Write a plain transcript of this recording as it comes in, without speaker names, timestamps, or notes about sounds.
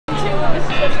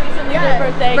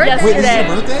birthday Wait, yesterday. is it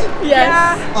your birthday?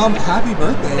 Yes. Yeah. Happy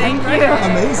birthday. Thank you.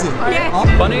 Amazing.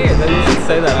 Yeah. Funny that you should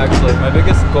say that, actually. My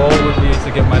biggest goal would be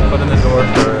to get my foot in the door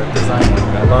for designing.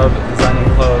 I love designing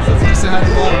clothes. Say hi to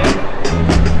the vlog.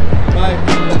 Bye.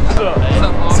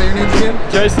 Say your names again.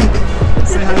 Jason.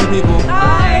 Say hi to the people.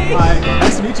 Hi. Hi.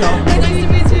 Nice to meet y'all. Nice to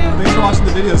meet you. Thanks for watching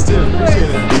the videos too. Appreciate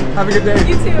it. Have a good day.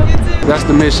 You too. You too. That's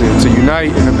the mission, to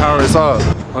unite and empower us all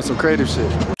on some creative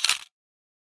shit.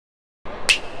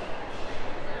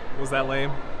 Was that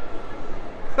lame?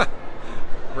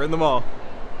 We're in the mall.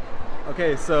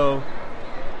 Okay, so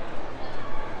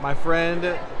my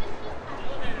friend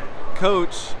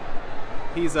Coach,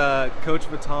 he's Coach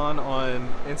Baton on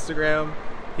Instagram.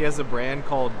 He has a brand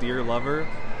called Dear Lover,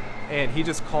 and he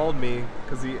just called me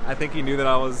because I think he knew that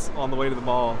I was on the way to the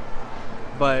mall.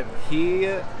 But he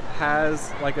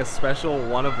has like a special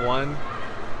one-of-one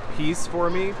piece for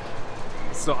me,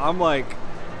 so I'm like,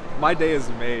 my day is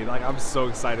made. Like, I'm so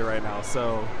excited right now.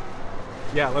 So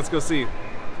yeah, let's go see.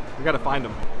 We gotta find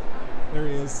him. There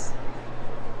he is.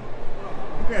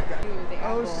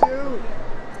 Oh shoot!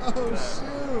 Oh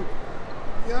shoot!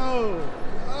 Yo!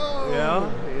 Oh!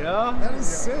 Yeah. That is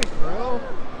sick, bro.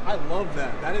 I love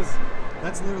that.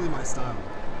 That's literally my style.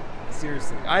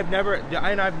 Seriously. I've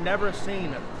never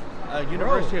seen a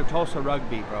University of Tulsa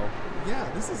rugby, bro. Yeah,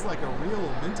 this is like a real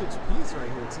vintage piece right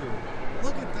here too.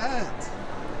 Look at that.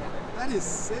 That is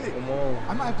sick.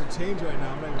 I might have to change right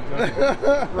now. I'm not even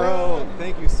joking. Bro,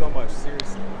 thank you so much.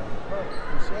 Seriously.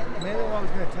 Maybe what I was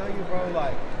gonna tell you, bro,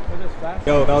 like, for this fashion.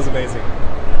 Yo, that was amazing.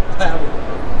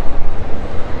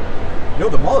 Yo,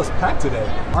 the mall is packed today.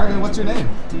 All right, man, what's your name?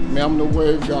 Man, I'm the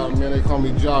wave guy, man. They call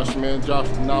me Josh, man. Josh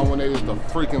from 918 is the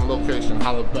freaking location.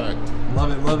 Holla back.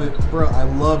 Love it. Bro, I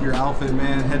love your outfit,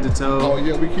 man, head to toe. Oh,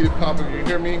 yeah, we keep it popping. You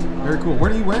hear me? Very cool.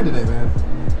 What are you wearing today, man?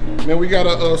 Man, we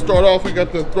gotta start off. We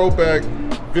got the throwback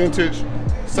vintage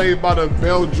Saved by the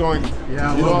Bell joint.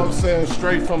 Yeah, you know what I'm saying?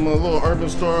 Straight from a little urban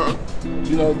store.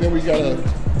 You know, then we got a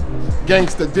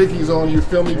gangsta Dickies on, you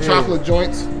feel me? Hey. Chocolate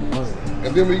joints.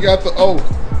 And then we got the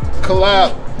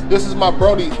collab. This is my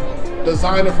Brody,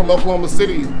 designer from Oklahoma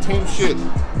City. Team shit.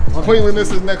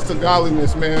 Cleanliness is next to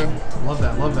godliness, man. Love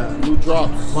that. New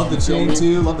drops. Love the chain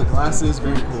too, love the glasses.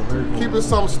 Very cool. Keep it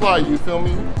something sly, you feel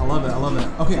me? I love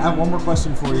that. Okay, I have one more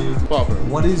question for you. Popper.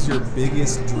 What is your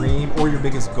biggest dream or your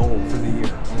biggest goal for the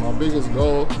year? My biggest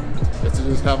goal is to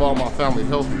just have all my family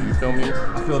healthy, you feel me?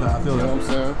 I feel that. You know what I'm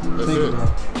saying? That's Thank it. you, bro.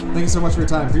 Thank you so much for your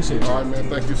time. Appreciate you. All right, man.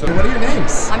 Thank you so much. What are your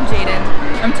names? I'm Jaden.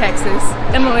 I'm Texas.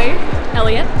 Emily.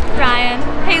 Elliot. Ryan.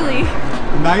 Haley.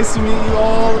 Nice to meet you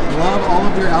all. Love all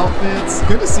of your outfits.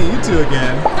 Good to see you two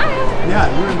again. Hi. Yeah,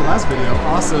 you were in the last video.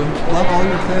 Awesome. Love all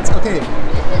your fits. Okay,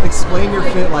 explain your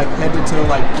fit, like head to toe,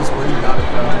 like just where you got it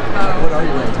from. What are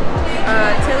you wearing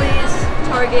today? Tilly's,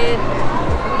 Target,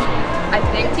 I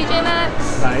think TJ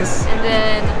Maxx. Nice. And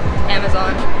then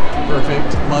Amazon.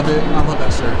 Perfect. Love it. I love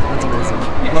that shirt. That's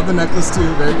amazing. Love the necklace too.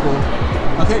 Very cool.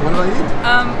 Okay, what about you?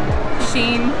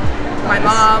 Sheen, my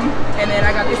mom, and then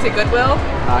I got this at Goodwill.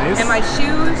 Nice. And my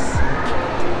shoes,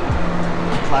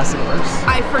 classic verse.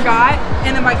 I forgot.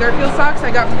 And then my Garfield socks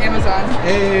I got from Amazon.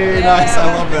 Hey, nice. I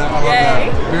love that. That.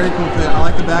 Very cool fit. I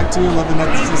like the bag too. Love the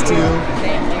necklaces too.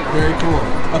 Thank you. Very cool.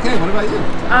 Okay, what about you?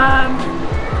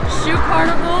 Shoe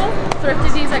Carnival.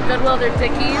 Thrifted these at Goodwill. They're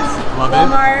Dickies. Love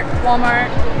Walmart.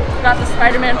 Got the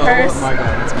Spider-Man purse. Oh my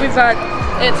God. We've got,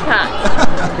 it's packed.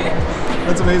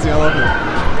 That's amazing. I love it.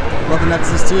 Love the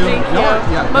necklaces too. Thank you.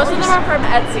 Yeah, Most of them are from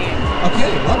Etsy.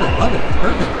 Okay, love it.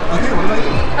 Perfect. Okay, what about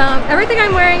you? Everything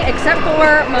I'm wearing except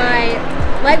for my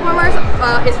leg warmers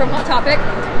is from Hot Topic.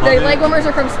 The leg warmers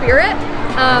are from Spirit.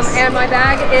 And my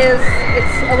bag it's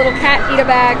a little cat eat a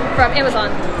bag from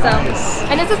Amazon. So,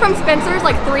 and this is from Spencer's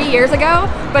like 3 years ago,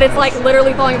 but it's like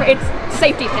literally falling apart. It's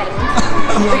safety pin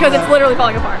because it's literally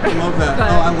falling apart. I love that.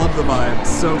 I love the vibe.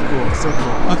 So cool.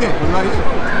 Okay, what about you?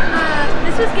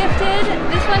 This was gifted.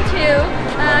 This one too.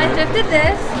 I thrifted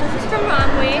this. This is from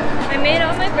Romwe. I made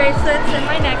all my bracelets and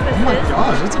my necklaces. Oh my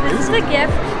gosh, that's amazing. This is a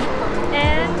gift.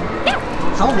 And yeah.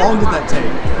 How long did that take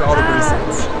for all the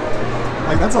bracelets?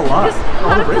 Like, that's a lot. Just a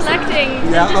lot of collecting.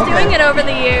 Yeah, just doing it over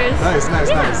the years. Nice.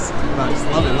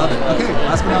 Love it. Okay,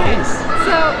 last but not least.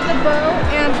 So the bow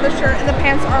and the shirt and the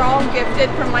pants are all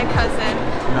gifted from my cousin.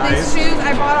 Nice. These shoes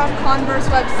I bought off Converse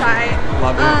website.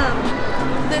 Love it.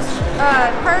 This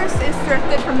purse is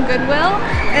thrifted from Goodwill,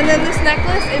 and then this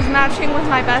necklace is matching with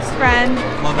my best friend.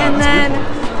 Love that. And then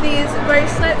these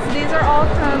bracelets, these are all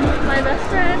from my best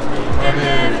friend. And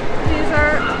then these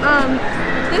are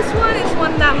this one is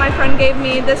one that my friend gave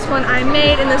me. This one I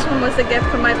made, and this one was a gift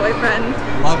from my boyfriend.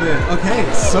 Love it. Okay,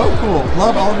 so cool.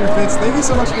 Love all of your fits. Thank you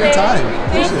so much for your time.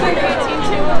 Thanks for your team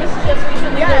too. It was just recently.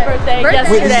 birthday Birthday.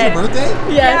 yesterday. Wait, this is your birthday?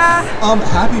 Yes.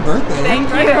 Happy birthday. Thank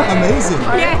you. Amazing.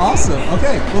 Yeah. Awesome.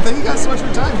 Okay. Well, thank you guys so much for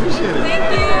your time. Appreciate it. Thank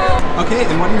you. Okay,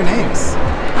 and what are your names?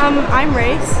 I'm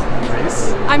Race.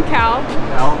 Grace. I'm Cal.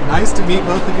 Well, nice to meet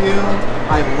both of you.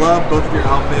 I love both of your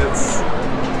outfits.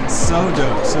 So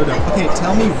dope, so dope. Okay,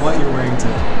 tell me what you're wearing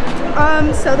today.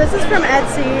 So this is from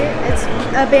Etsy. It's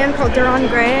a band called Duran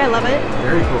Gray. I love it.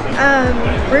 Very cool.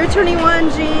 Rue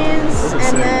 21 jeans, Those are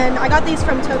and sick. then I got these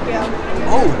from Tokyo.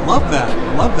 Oh, love that.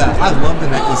 Love that. I love the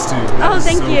necklace too. That Oh, is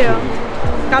thank so you.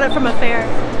 cool. Got it from a fair.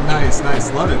 Nice, nice.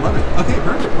 Love it, love it. Okay,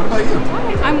 perfect. What about you?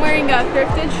 I'm wearing a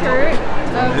thrifted shirt.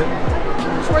 Love it.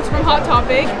 Shorts from Hot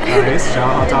Topic. Nice.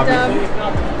 Shout out Hot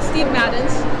Topic. Steve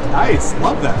Madden's. Nice.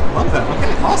 Love that. Love that.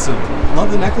 Okay, awesome. Love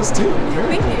the necklace too.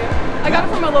 Very Thank cool. you. I got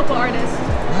it from a local artist.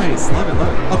 Nice. Love it,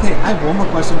 love it. Okay, I have one more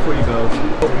question for you both.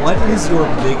 What is your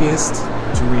biggest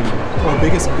dream or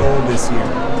biggest goal this year?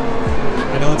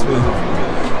 I know it's really hard.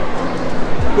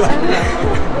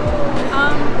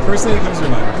 First thing that comes to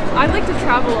your mind. I'd like to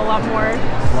travel a lot more.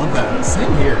 Love that.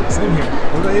 Same here. Same here.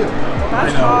 What about you?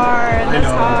 That's I know. hard. I That's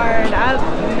know. hard. I have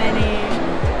many.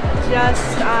 Just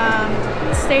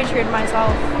stay true to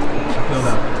myself. I feel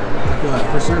that. I feel that.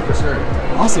 For sure, for sure.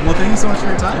 Awesome. Well, thank you so much for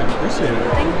your time. Appreciate it.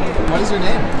 Thank you. What is your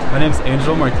name? My name's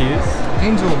Angel Marquez.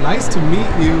 Angel, nice to meet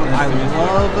you. I to meet you.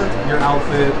 love your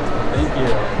outfit. Thank you.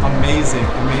 Amazing,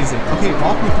 amazing. Okay,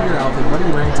 walk me through your outfit. What are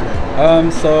you wearing today?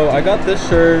 So I got this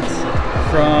shirt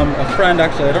from a friend,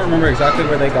 actually. I don't remember exactly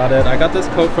where they got it. I got this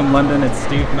coat from London. It's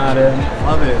Steve Madden.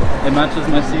 Love it. It matches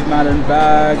my Steve Madden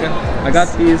bag. I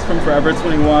got these from Forever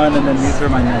 21, and then these are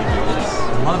my Nikes.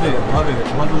 Love it, love it.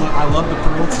 Love the look. I love the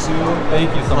pearls too. Thank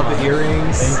you so Love much. the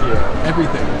earrings. Thank you.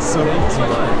 Everything. So Thank so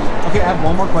you. good. Okay, I have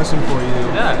one more question for you.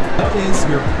 Yeah. What is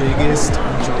your biggest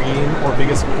dream or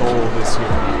biggest goal this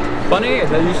year? Funny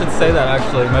that you should say that,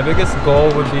 actually. My biggest goal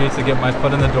would be to get my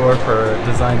foot in the door for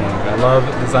designing. I love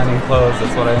designing clothes.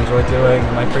 That's what I enjoy doing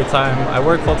in my free time. I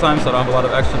work full time, so I don't have a lot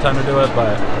of extra time to do it,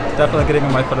 but definitely getting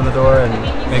my foot in the door and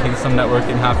making some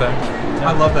networking happen.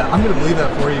 I love that. I'm going to believe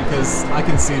that for you because I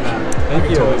can see that. Thank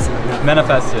you. Totally see that, yeah.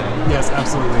 Manifest it. Yes,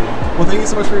 absolutely. Well, thank you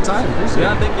so much for your time. Appreciate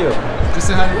Yeah, it. thank you. Just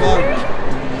say hi to the vlog.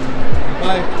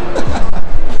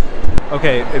 Bye.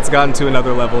 Okay, it's gotten to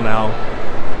another level now.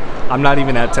 I'm not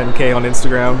even at 10K on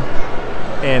Instagram,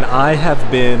 and I have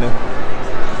been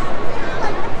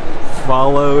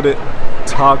followed,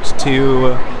 talked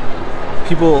to,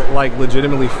 people like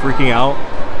legitimately freaking out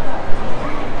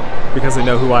because they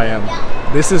know who I am.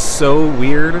 This is so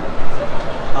weird.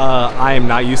 I am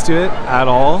not used to it at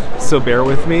all, so bear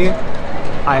with me.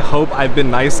 I hope I've been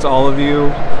nice to all of you,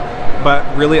 but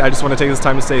really I just want to take this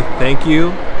time to say thank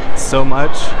you so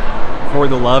much for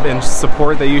the love and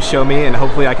support that you show me, and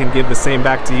hopefully I can give the same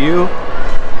back to you.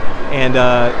 And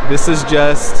this is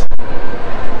just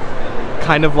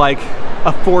kind of like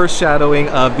a foreshadowing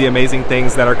of the amazing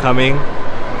things that are coming.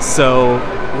 So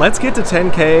let's get to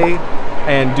 10K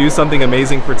and do something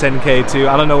amazing for 10K too.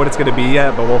 I don't know what it's gonna be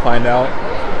yet, but we'll find out.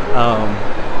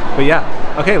 But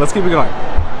yeah, okay, let's keep it going.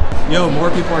 Yo, more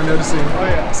people are noticing. Oh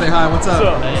yeah. Say hi, what's up?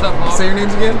 What's up? Say your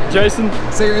names again. Jason.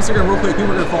 Say your Instagram real quick.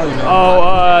 People are gonna follow you, man.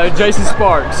 Oh, Jason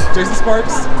Sparks. Jason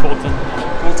Sparks. Colton.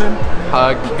 Colton.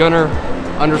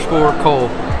 Gunner_Cole.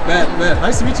 Bet.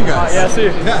 Nice to meet you guys. Yeah, see you.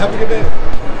 Yeah, have a good day.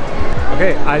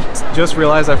 Okay, I just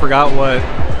realized I forgot what,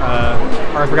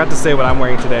 or I forgot to say what I'm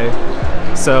wearing today.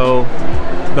 So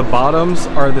the bottoms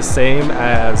are the same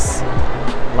as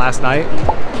last night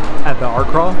at the art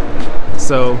crawl.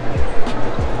 So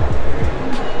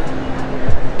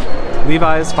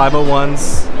Levi's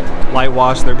 501s, light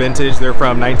wash, they're vintage, they're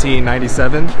from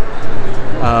 1997.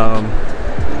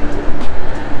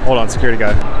 Hold on, security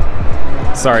guy.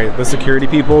 Sorry, the security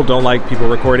people don't like people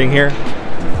recording here.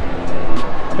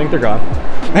 I think they're gone.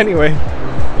 Anyway,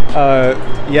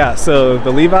 yeah, so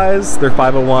the Levi's, they're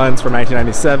 501s from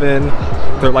 1997.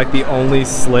 They're like the only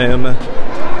slim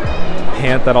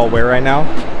pant that I'll wear right now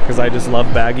because I just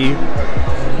love baggy.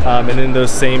 And then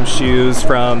those same shoes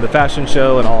from the fashion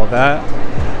show and all of that.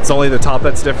 It's only the top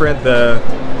that's different. The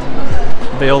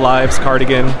Veil Lives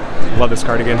cardigan. Love this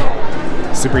cardigan.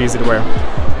 Super easy to wear.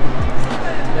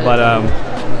 But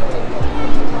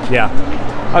yeah.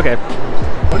 Okay.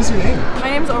 What is your name? My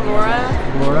name's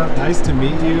Aurora. Laura, nice to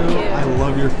meet you. Thank you. I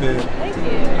love your fit. Thank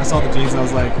you. I saw the jeans and I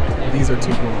was like, these are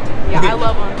too cool. Yeah, Okay, I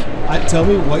love them. Tell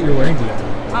me what you're wearing today.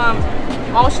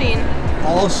 All sheen,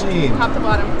 All sheen. top to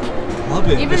bottom. Love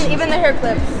it. Even the hair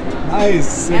clips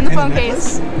Nice. and the phone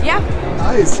necklace? case. Yeah,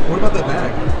 Nice. What about that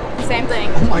bag? same thing.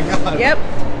 Oh my god. Yep.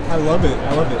 I love it.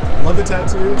 I love it. Love the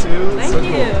tattoo too. Thank so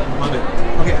you. Cool. Love it.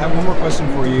 Okay, I have one more question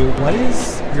for you. What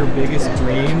is your biggest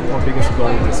dream or biggest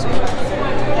goal this year?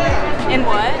 In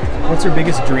what? What's your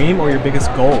biggest dream or your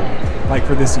biggest goal, like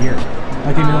for this year,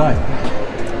 like in your life?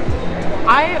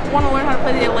 I want to learn how to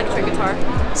play the electric guitar.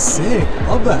 Sick,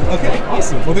 love that. Okay,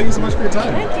 awesome. Well, thank you so much for your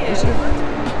time. Thank you. Appreciate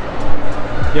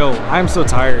it. Yo, I'm so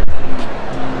tired.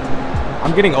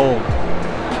 I'm getting old.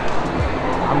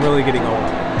 I'm really getting old.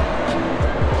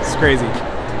 It's crazy.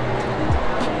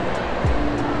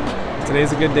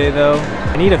 Today's a good day though.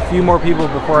 I need a few more people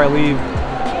before I leave,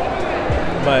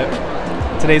 but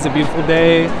today's a beautiful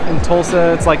day in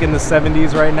Tulsa. It's like in the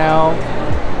 70s right now.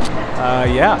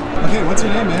 Yeah. Okay, what's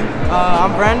your name, man?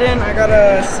 I'm Brandon. I got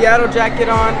a Seattle jacket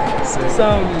on,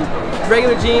 some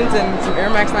regular jeans, and some Air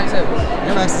Max 97.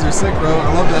 Air Maxes are sick, bro.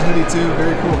 I love that hoodie too.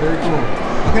 Very cool, very cool.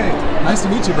 Okay, nice to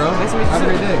meet you, bro. Nice to meet you. Have a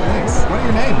great day. Thanks. What are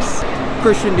your names?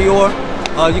 Christian Dior.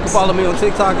 You can follow me on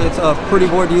TikTok. It's Pretty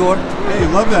Boy Dior. Hey,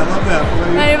 love that, love that.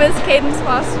 My name is Cadence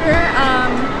Foster.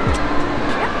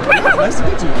 Nice to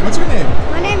meet you. What's your name?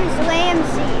 My name is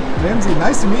Ramsey. Ramsey,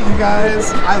 nice to meet you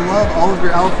guys. I love all of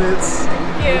your outfits.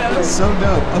 Thank you. So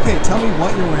dope. Okay, tell me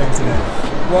what you're wearing today.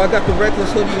 Well, I got the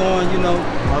Reckless hoodie on, you know.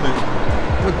 Love it.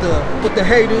 With the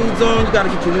Hey Dudes on, you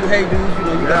gotta get your new Hey Dudes, you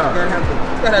know, you gotta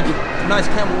have the nice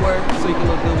camel wear so you can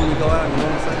look good when you go out, you know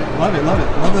what I'm saying? Love it, love it.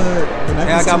 Love the necklace.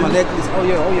 And I got too. my necklace. Oh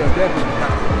yeah, definitely.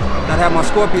 Gotta have my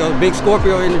Scorpio, big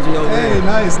Scorpio energy over there. Hey,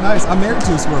 nice, nice. I'm married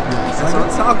to a Scorpio. That's what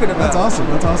I'm talking about. That's awesome,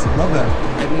 that's awesome. Love that.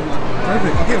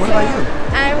 Perfect. Okay, what about you?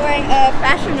 I'm wearing a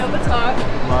Fashion Nova top.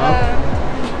 Wow.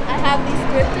 I have these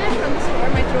thrifted from the store,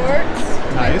 my jorts.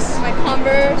 Nice. My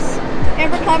Converse.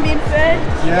 Abercrombie and Fitch.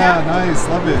 Yeah, nice.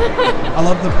 Love it. I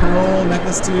love the pearl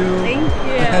necklace too. Thank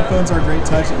you. The headphones are a great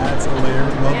touch. Adds a layer.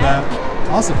 Love that.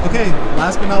 Awesome. Okay,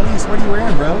 last but not least, what are you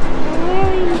wearing, bro?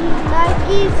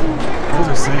 Nikes Those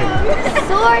are sick.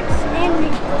 shorts and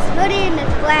hoodie and a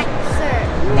black shirt.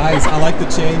 Nice. I like the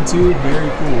chain too. Very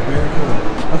cool. Very cool.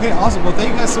 Okay, awesome. Well,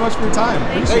 thank you guys so much for your time.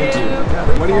 Appreciate you.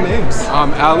 Yeah. What are your names?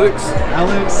 I'm Alex.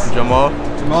 Alex. Jamal.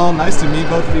 Jamal. Nice to meet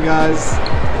both of you guys.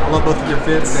 I love both of your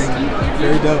fits. Thank you.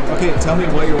 Very dope. Okay, tell me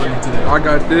what you're wearing today. I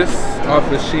got this off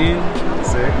of Shein.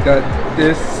 Sick. Got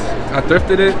this. I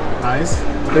thrifted it. Nice.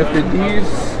 Thrifted these.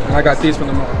 And I got these from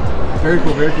the mall. Very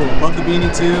cool. Very cool. Love the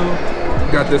beanie too.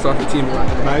 Got this off of Temu.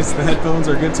 Nice. The headphones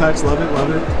are a good touch. Love it.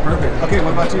 Love it. Perfect. Okay,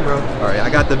 what about you, bro? All right, I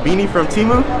got the beanie from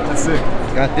Temu. That's sick.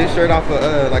 Got this shirt off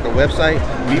of like a website,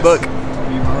 Reebok.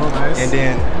 Nice. And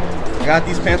then I got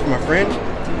these pants from a friend.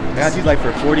 I got these like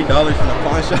for $40 from the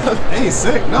pawn shop. Hey,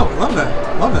 sick. No, love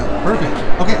that. Love that. Perfect.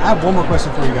 Okay, I have one more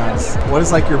question for you guys. What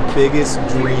is like your biggest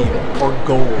dream or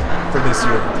goal for this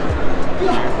year?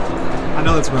 I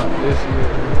know it's rough. This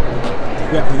year.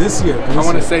 Yeah, for this year. I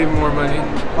want to save more money.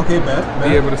 Okay, bet.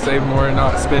 Be able to save more and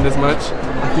not spend as much.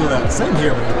 I feel that. Same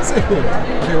here, man. Same here.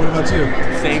 Okay, what about you?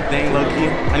 Same thing, low key.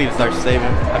 I need to start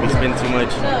saving. I've been spending too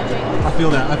much. I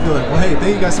feel that. I feel that. Well, hey,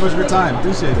 thank you guys so much for your time.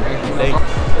 Appreciate it. Thanks.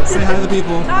 Say hi to the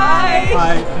people. Hi.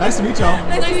 Hi. Nice to meet y'all.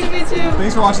 Nice to meet you.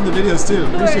 Thanks for watching the videos too.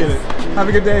 Appreciate it. Have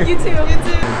a good day. You too. You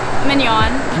too.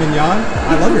 Mignon. Mignon?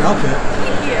 I love your outfit.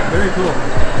 Thank you. Very cool.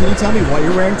 Can you tell me what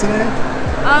you're wearing today?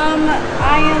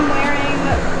 I am wearing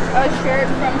a shirt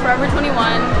from Forever 21.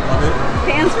 Love it.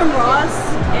 Pants from Ross.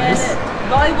 Nice. And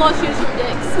volleyball shoes from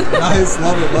Dick's. Nice.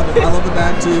 Love it. Love it. I love the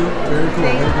bag too. Very cool.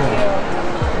 Thank very cool.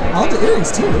 you. I love the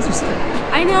earrings too. Those are sick.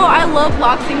 I know, I love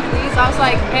locks and keys. I was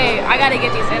like, hey, I gotta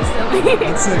get these instantly.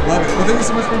 That's sick. Love it. Well, thank you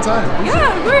so much for your time. Appreciate it.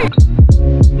 Yeah, great.